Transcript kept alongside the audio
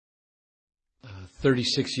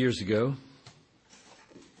36 years ago,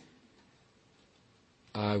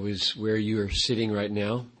 I was where you are sitting right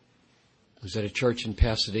now. I was at a church in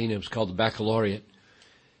Pasadena. It was called the Baccalaureate.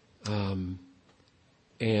 And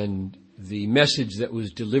the message that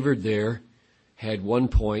was delivered there had one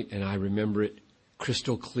point, and I remember it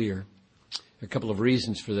crystal clear. A couple of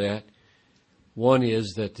reasons for that. One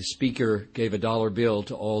is that the speaker gave a $1 bill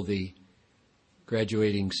to all the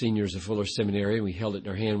graduating seniors of Fuller Seminary, and we held it in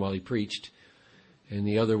our hand while he preached. And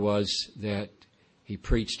the other was that he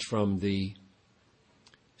preached from the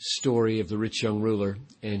story of the rich young ruler,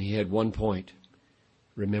 and he had one point: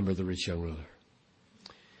 remember the rich young ruler.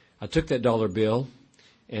 I took that $1 bill,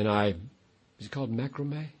 and is it called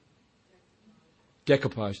macrame?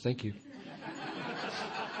 Decoupage, thank you.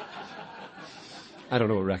 I don't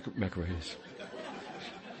know what macrame is.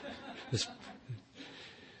 This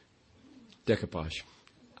decoupage.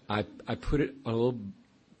 I put it on a little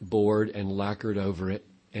board and lacquered over it,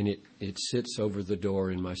 and it sits over the door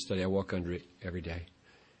in my study. I walk under it every day.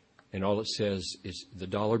 And all it says is the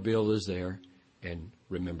 $1 bill is there, and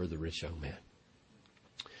remember the rich young man.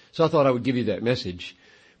 So I thought I would give you that message,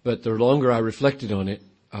 but the longer I reflected on it,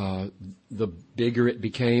 the bigger it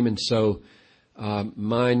became. And so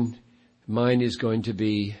mine is going to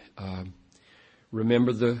be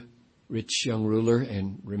remember the rich young ruler,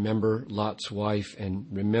 and remember Lot's wife, and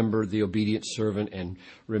remember the obedient servant, and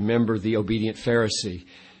remember the obedient Pharisee.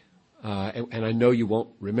 And I know you won't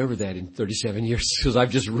remember that in 37 years because I've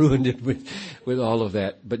just ruined it with all of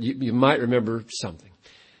that. But you might remember something.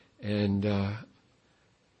 And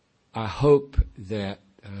I hope that,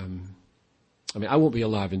 I won't be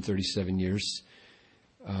alive in 37 years.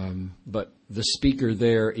 But the speaker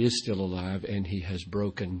there is still alive, and he has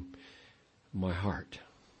broken my heart.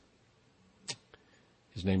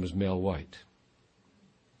 His name was Mel White.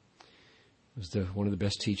 He was one of the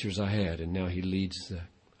best teachers I had, and now he leads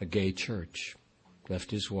a gay church.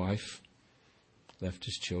 Left his wife, left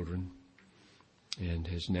his children, and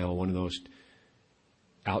is now one of those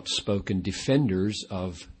outspoken defenders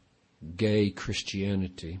of gay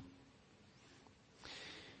Christianity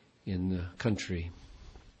in the country.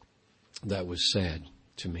 That was sad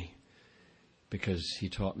to me because he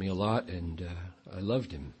taught me a lot, and I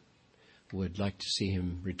loved him. Would like to see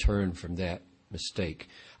him return from that mistake.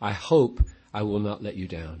 I hope I will not let you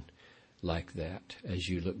down like that as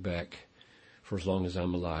you look back. For as long as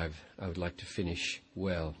I'm alive, I would like to finish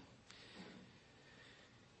well.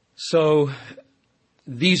 So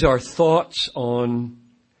these are thoughts on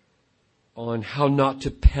how not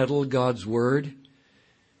to peddle God's word.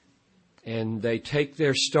 And they take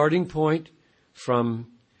their starting point from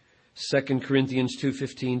 2 Corinthians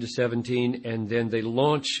 2:15 to 17, and then they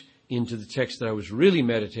launch into the text that I was really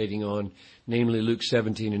meditating on, namely Luke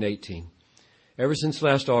 17 and 18. Ever since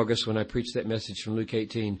last August, when I preached that message from Luke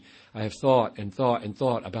 18, I have thought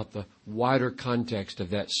about the wider context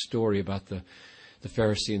of that story about the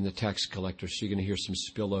Pharisee and the tax collector. So you're going to hear some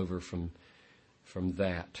spillover from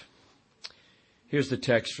that. Here's the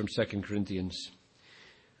text from 2 Corinthians.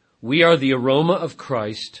 We are the aroma of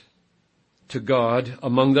Christ to God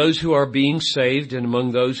among those who are being saved and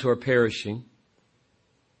among those who are perishing.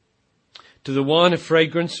 To the one, a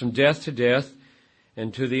fragrance from death to death,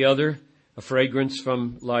 and to the other, a fragrance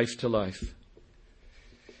from life to life.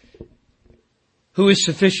 Who is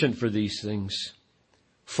sufficient for these things?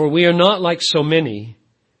 For we are not like so many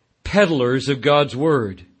peddlers of God's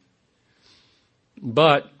word,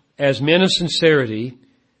 but as men of sincerity,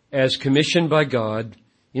 as commissioned by God,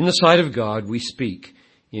 in the sight of God, we speak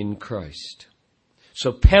in Christ.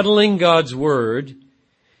 So peddling God's word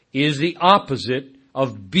is the opposite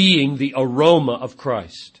of being the aroma of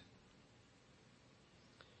Christ.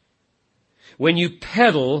 When you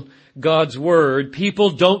peddle God's word, people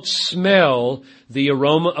don't smell the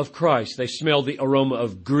aroma of Christ. They smell the aroma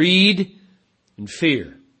of greed and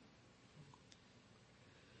fear.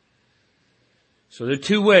 So there are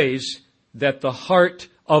two ways that the heart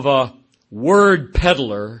of a word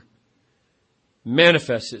peddler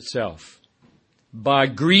manifests itself: by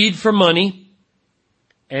greed for money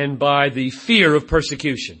and by the fear of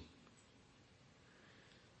persecution.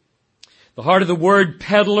 The heart of the word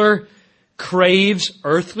peddler craves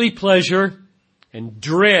earthly pleasure and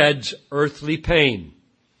dreads earthly pain.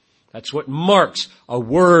 That's what marks a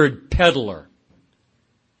word peddler.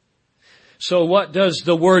 So what does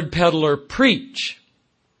the word peddler preach?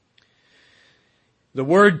 The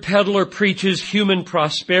word peddler preaches human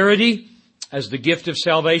prosperity as the gift of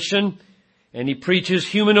salvation, and he preaches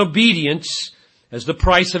human obedience as the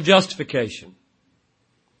price of justification.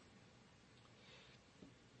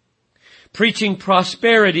 Preaching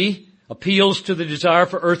prosperity appeals to the desire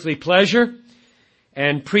for earthly pleasure,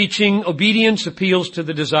 And preaching obedience appeals to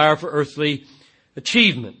the desire for earthly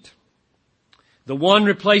achievement. The one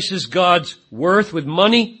replaces God's worth with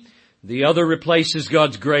money. The other replaces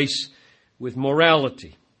God's grace with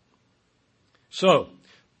morality. So,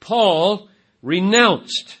 Paul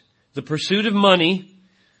renounced the pursuit of money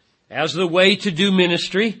as the way to do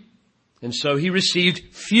ministry, and so he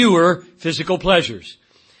received fewer physical pleasures.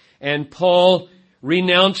 And Paul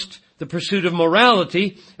renounced the pursuit of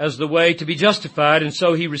morality as the way to be justified, and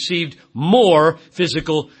so he received more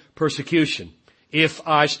physical persecution. If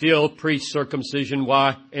I still preach circumcision,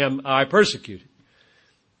 why am I persecuted?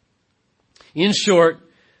 In short,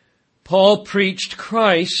 Paul preached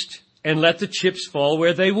Christ and let the chips fall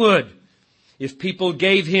where they would. If people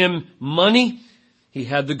gave him money, he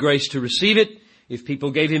had the grace to receive it. If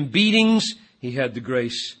people gave him beatings, he had the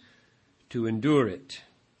grace to endure it.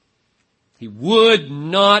 He would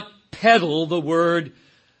not peddle the Word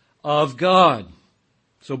of God.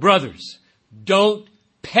 So brothers, don't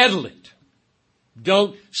peddle it.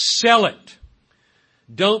 Don't sell it.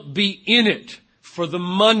 Don't be in it for the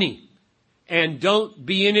money. And don't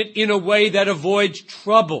be in it in a way that avoids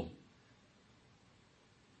trouble.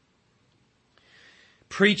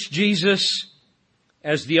 Preach Jesus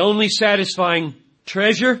as the only satisfying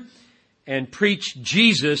treasure, and preach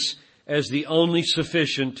Jesus as the only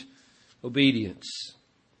sufficient obedience.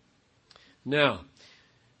 Now,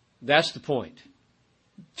 that's the point.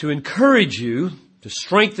 To encourage you, to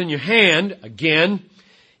strengthen your hand, again,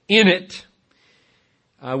 in it,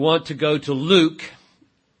 I want to go to Luke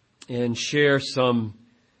and share some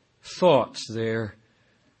thoughts there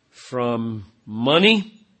from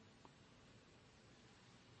money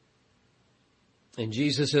and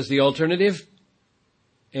Jesus as the alternative,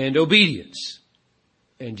 and obedience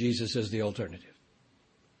and Jesus as the alternative.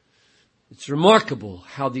 It's remarkable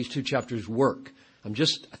how these two chapters work. I'm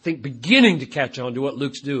just, I think, beginning to catch on to what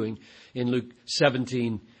Luke's doing in Luke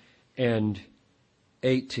 17 and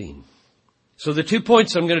 18. So the 2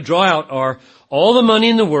 points I'm going to draw out are, all the money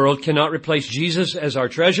in the world cannot replace Jesus as our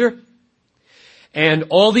treasure, and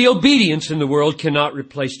all the obedience in the world cannot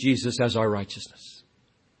replace Jesus as our righteousness.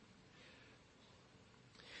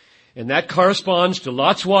 And that corresponds to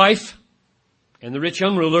Lot's wife and the rich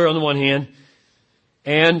young ruler on the one hand,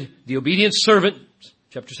 and the obedient servant,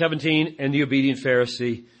 chapter 17, and the obedient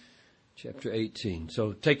Pharisee, chapter 18.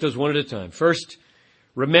 So take those one at a time. First,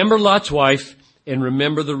 remember Lot's wife and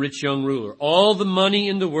remember the rich young ruler. All the money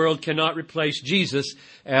in the world cannot replace Jesus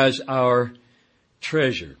as our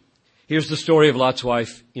treasure. Here's the story of Lot's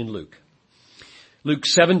wife in Luke. Luke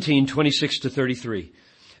 17, 26 to 33.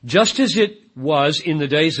 Just as it was in the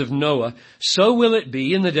days of Noah, so will it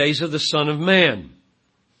be in the days of the Son of Man.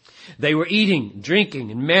 They were eating, drinking,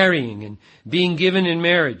 and marrying, and being given in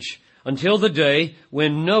marriage, until the day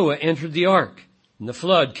when Noah entered the ark, and the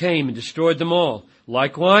flood came and destroyed them all.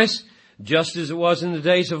 Likewise, just as it was in the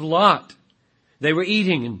days of Lot, they were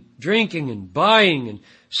eating and drinking and buying and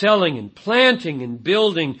selling and planting and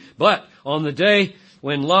building. But on the day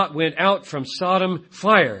when Lot went out from Sodom,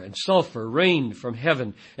 fire and sulfur rained from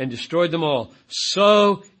heaven and destroyed them all.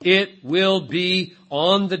 So it will be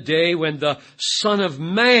on the day when the Son of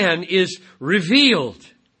Man is revealed.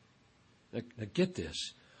 Now get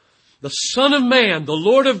this. The Son of Man, the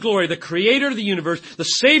Lord of glory, the Creator of the universe, the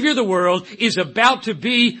Savior of the world, is about to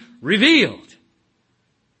be revealed.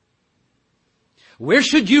 Where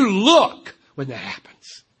should you look when that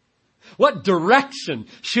happens? What direction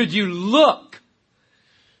should you look?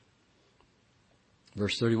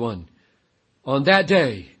 Verse 31. On that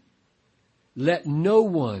day, let no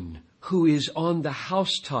one who is on the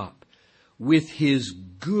housetop with his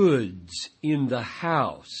goods in the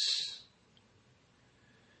house.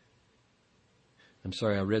 I'm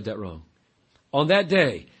sorry, I read that wrong. On that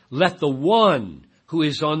day, let the one who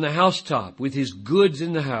is on the housetop with his goods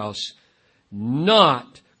in the house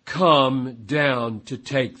not come down to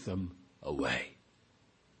take them away.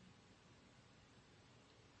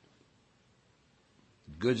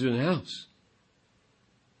 Goods are in the house.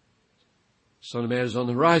 Son of Man is on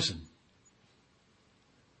the horizon.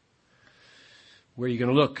 Where are you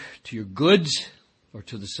going to look? To your goods or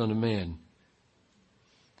to the Son of Man?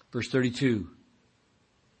 Verse 32.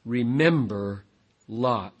 Remember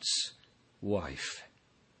Lot's wife.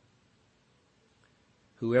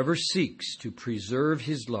 Whoever seeks to preserve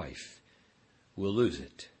his life will lose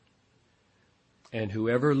it. And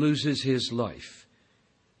whoever loses his life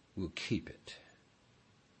will keep it.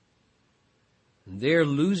 And there,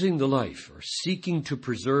 losing the life, or seeking to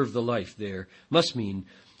preserve the life there, must mean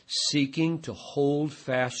seeking to hold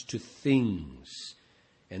fast to things,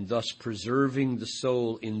 and thus preserving the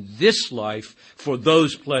soul in this life for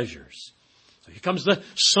those pleasures. Here comes the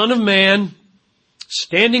Son of Man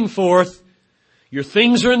standing forth. Your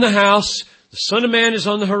things are in the house. The Son of Man is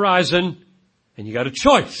on the horizon. And you got a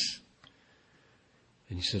choice.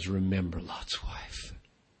 And he says, remember Lot's wife.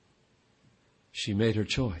 She made her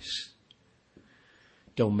choice.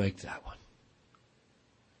 Don't make that one.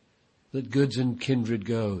 Let goods and kindred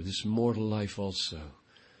go, this mortal life also.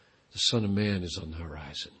 The Son of Man is on the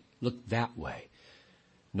horizon. Look that way.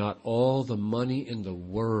 Not all the money in the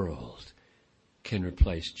world can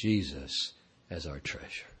replace Jesus as our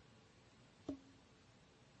treasure.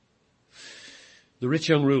 The rich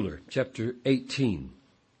young ruler, chapter 18,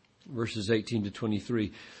 verses 18 to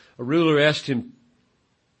 23. A ruler asked him,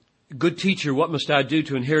 good teacher, what must I do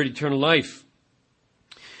to inherit eternal life?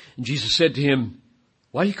 And Jesus said to him,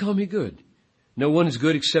 why do you call me good? No one is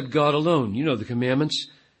good except God alone. You know the commandments.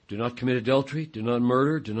 Do not commit adultery. Do not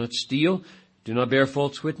murder. Do not steal. Do not bear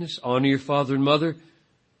false witness. Honor your father and mother.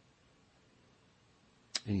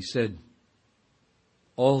 And he said,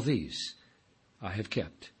 all these I have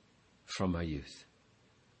kept from my youth.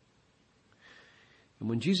 And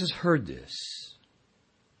when Jesus heard this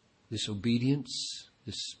obedience,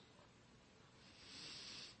 there's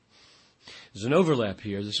an overlap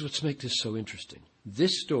here. This is what makes this so interesting.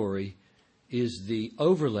 This story is the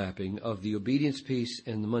overlapping of the obedience piece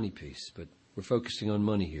and the money piece, but we're focusing on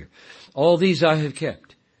money here. All these I have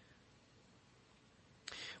kept.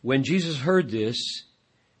 When Jesus heard this,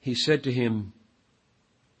 he said to him,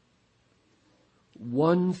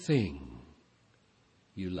 one thing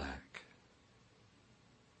you lack.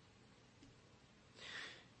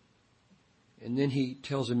 And then he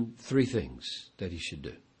tells him three things that he should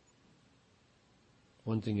do.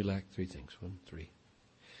 One thing you lack, three things.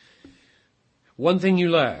 One thing you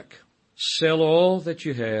lack. Sell all that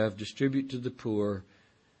you have, distribute to the poor.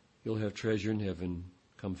 You'll have treasure in heaven.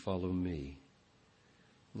 Come follow me.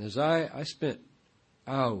 And as I spent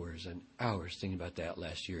hours and hours thinking about that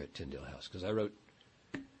last year at Tyndale House, because I wrote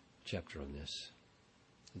a chapter on this.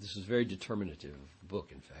 This is very determinative of the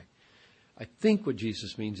book, in fact. I think what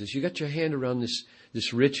Jesus means is you got your hand around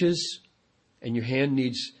this riches, and your hand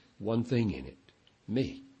needs one thing in it.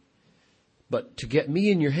 Me. But to get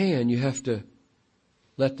me in your hand, you have to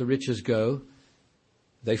let the riches go.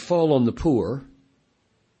 They fall on the poor,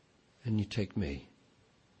 and you take me.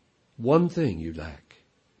 One thing you lack,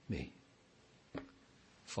 me.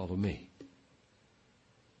 Follow me.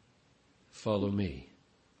 Follow me.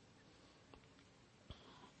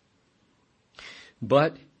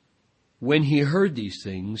 But when he heard these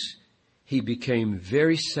things, he became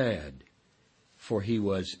very sad, for he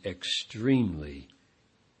was extremely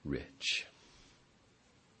rich.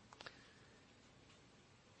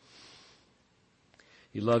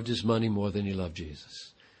 He loved his money more than he loved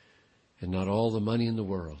Jesus. And not all the money in the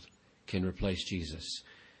world can replace Jesus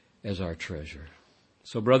as our treasure.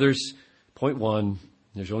 So brothers, point one,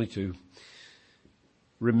 there's only two.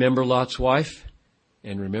 Remember Lot's wife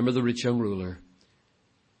and remember the rich young ruler.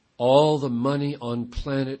 All the money on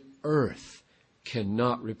planet Earth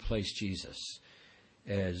cannot replace Jesus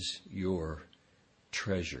as your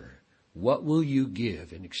treasure. What will you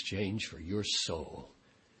give in exchange for your soul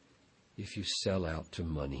if you sell out to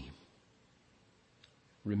money?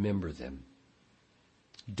 Remember them.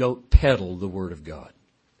 Don't peddle the Word of God.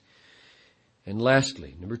 And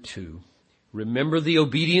lastly, number two, remember the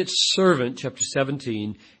obedient servant, chapter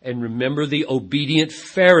 17, and remember the obedient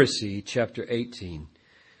Pharisee, chapter 18.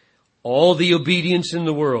 All the obedience in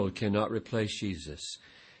the world cannot replace Jesus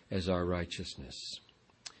as our righteousness.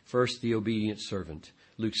 First, the obedient servant.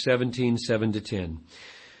 Luke 17, 7-10.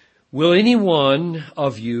 Will any one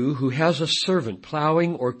of you who has a servant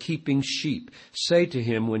plowing or keeping sheep say to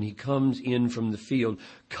him when he comes in from the field,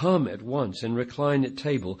 come at once and recline at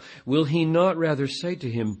table? Will he not rather say to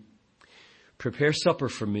him, prepare supper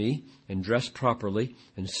for me and dress properly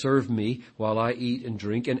and serve me while I eat and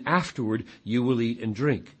drink, and afterward you will eat and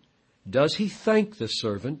drink? Does he thank the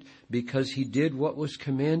servant because he did what was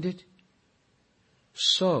commanded?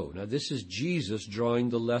 So, now this is Jesus drawing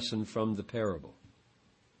the lesson from the parable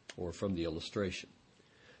or from the illustration.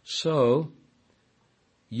 So,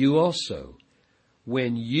 you also,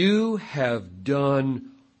 when you have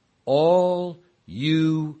done all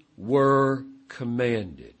you were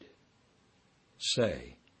commanded,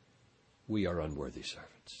 say, we are unworthy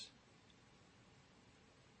servants.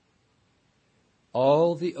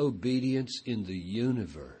 All the obedience in the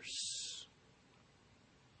universe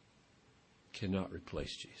cannot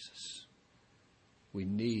replace Jesus. We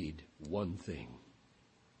need one thing.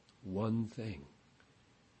 One thing.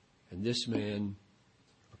 And this man,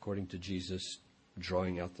 according to Jesus,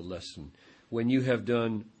 drawing out the lesson, when you have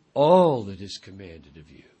done all that is commanded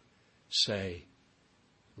of you, say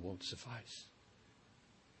it won't suffice.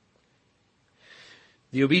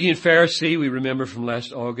 The obedient Pharisee, we remember from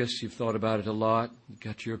last August. You've thought about it a lot. You've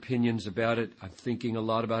got your opinions about it. I'm thinking a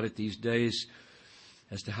lot about it these days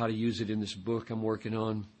as to how to use it in this book I'm working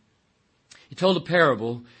on. He told a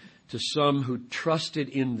parable to some who trusted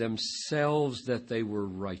in themselves that they were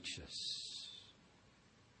righteous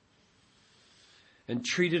and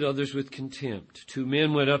treated others with contempt. 2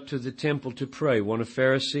 men went up to the temple to pray, one a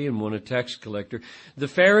Pharisee and one a tax collector. The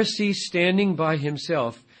Pharisee, standing by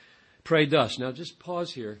himself, prayed thus. Now just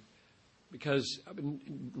pause here, because I've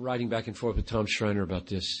been writing back and forth with Tom Schreiner about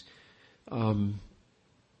this. One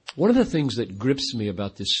of the things that grips me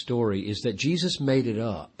about this story is that Jesus made it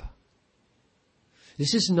up.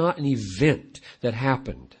 This is not an event that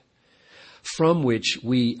happened from which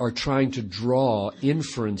we are trying to draw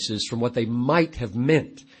inferences from what they might have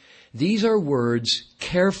meant. These are words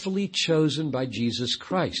carefully chosen by Jesus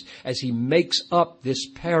Christ as he makes up this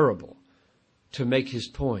parable to make his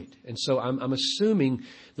point. And so I'm assuming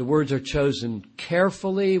the words are chosen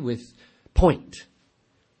carefully with point.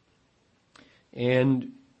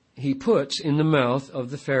 And he puts in the mouth of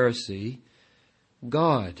the Pharisee,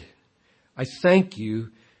 God, I thank you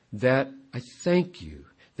that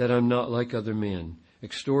I'm not like other men,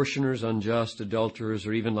 extortioners, unjust, adulterers,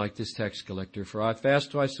 or even like this tax collector. For I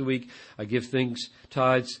fast twice a week, I give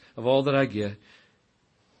tithes of all that I get.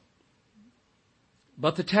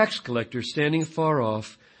 But the tax collector, standing afar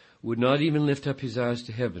off, would not even lift up his eyes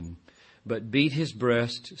to heaven, but beat his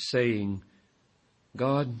breast, saying,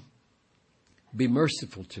 God, be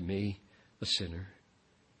merciful to me, a sinner.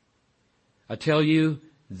 I tell you,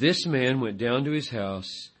 this man went down to his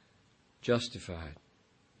house justified,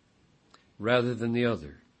 rather than the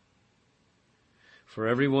other. For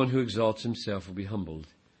everyone who exalts himself will be humbled,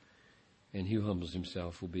 and he who humbles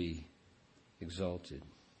himself will be exalted.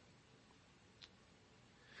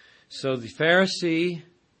 So the Pharisee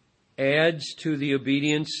adds to the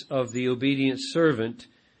obedience of the obedient servant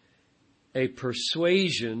a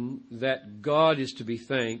persuasion that God is to be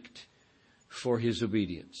thanked for his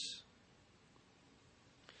obedience.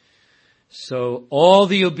 So all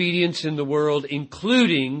the obedience in the world,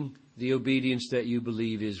 including the obedience that you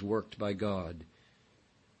believe is worked by God,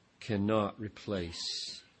 cannot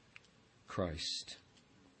replace Christ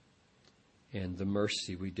and the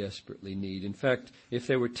mercy we desperately need. In fact, if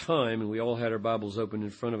there were time and we all had our Bibles open in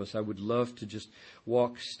front of us, I would love to just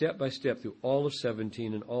walk step by step through all of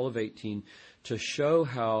 17 and all of 18 to show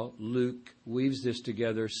how Luke weaves this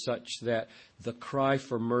together such that the cry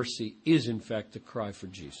for mercy is in fact the cry for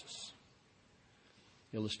Jesus.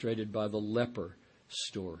 Illustrated by the leper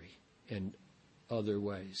story and other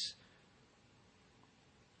ways.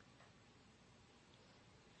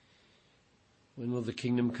 When will the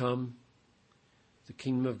kingdom come? The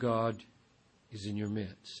kingdom of God is in your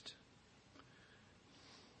midst.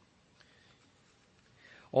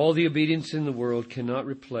 All the obedience in the world cannot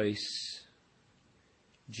replace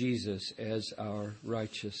Jesus as our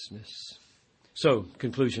righteousness. So,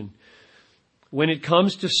 conclusion. When it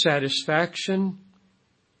comes to satisfaction,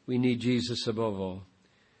 we need Jesus above all.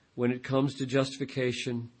 When it comes to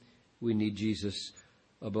justification, we need Jesus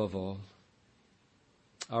above all.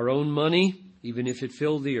 Our own money, even if it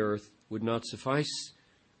filled the earth, would not suffice.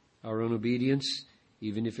 Our own obedience,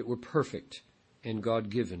 even if it were perfect and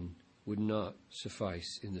God-given, would not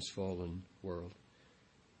suffice in this fallen world.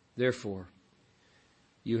 Therefore,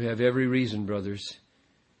 you have every reason, brothers,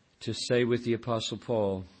 to say with the Apostle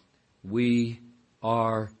Paul, we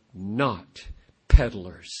are not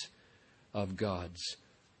peddlers of God's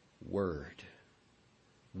Word.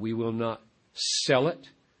 We will not sell it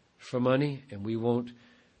for money, and we won't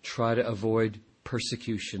try to avoid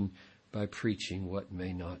persecution by preaching what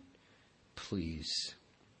may not please.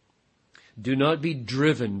 Do not be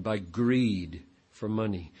driven by greed for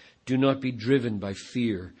money. Do not be driven by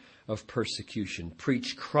fear of persecution.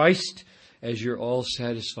 Preach Christ as your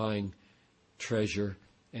all-satisfying treasure,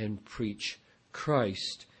 and preach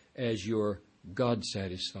Christ as your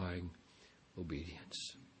God-satisfying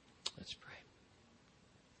obedience. Let's pray.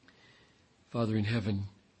 Father in heaven,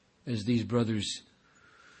 as these brothers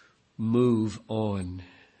move on,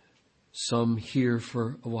 some here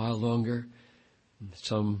for a while longer,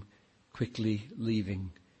 some quickly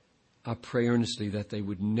leaving, I pray earnestly that they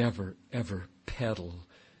would never, ever peddle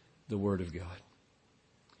the Word of God.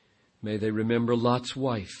 May they remember Lot's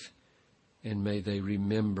wife, and may they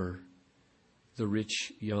remember the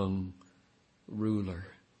rich young ruler.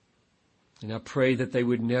 And I pray that they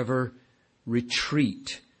would never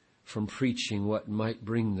retreat from preaching what might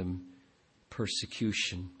bring them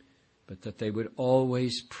persecution, but that they would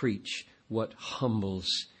always preach what humbles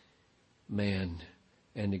man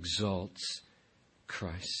and exalts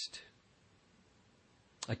Christ.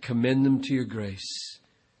 I commend them to your grace.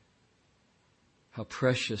 How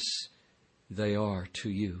precious they are to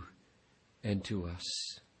you and to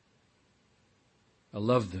us. I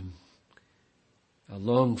love them. I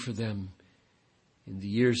long for them in the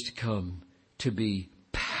years to come to be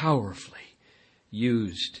powerfully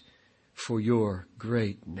used for your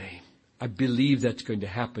great name. I believe that's going to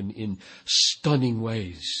happen in stunning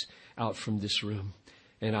ways out from this room.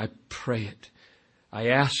 And I pray it. I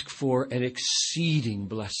ask for an exceeding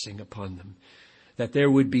blessing upon them, that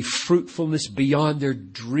there would be fruitfulness beyond their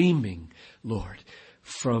dreaming, Lord,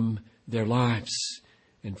 from their lives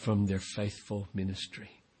and from their faithful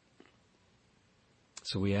ministry.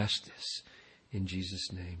 So we ask this in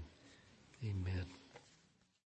Jesus' name. Amen.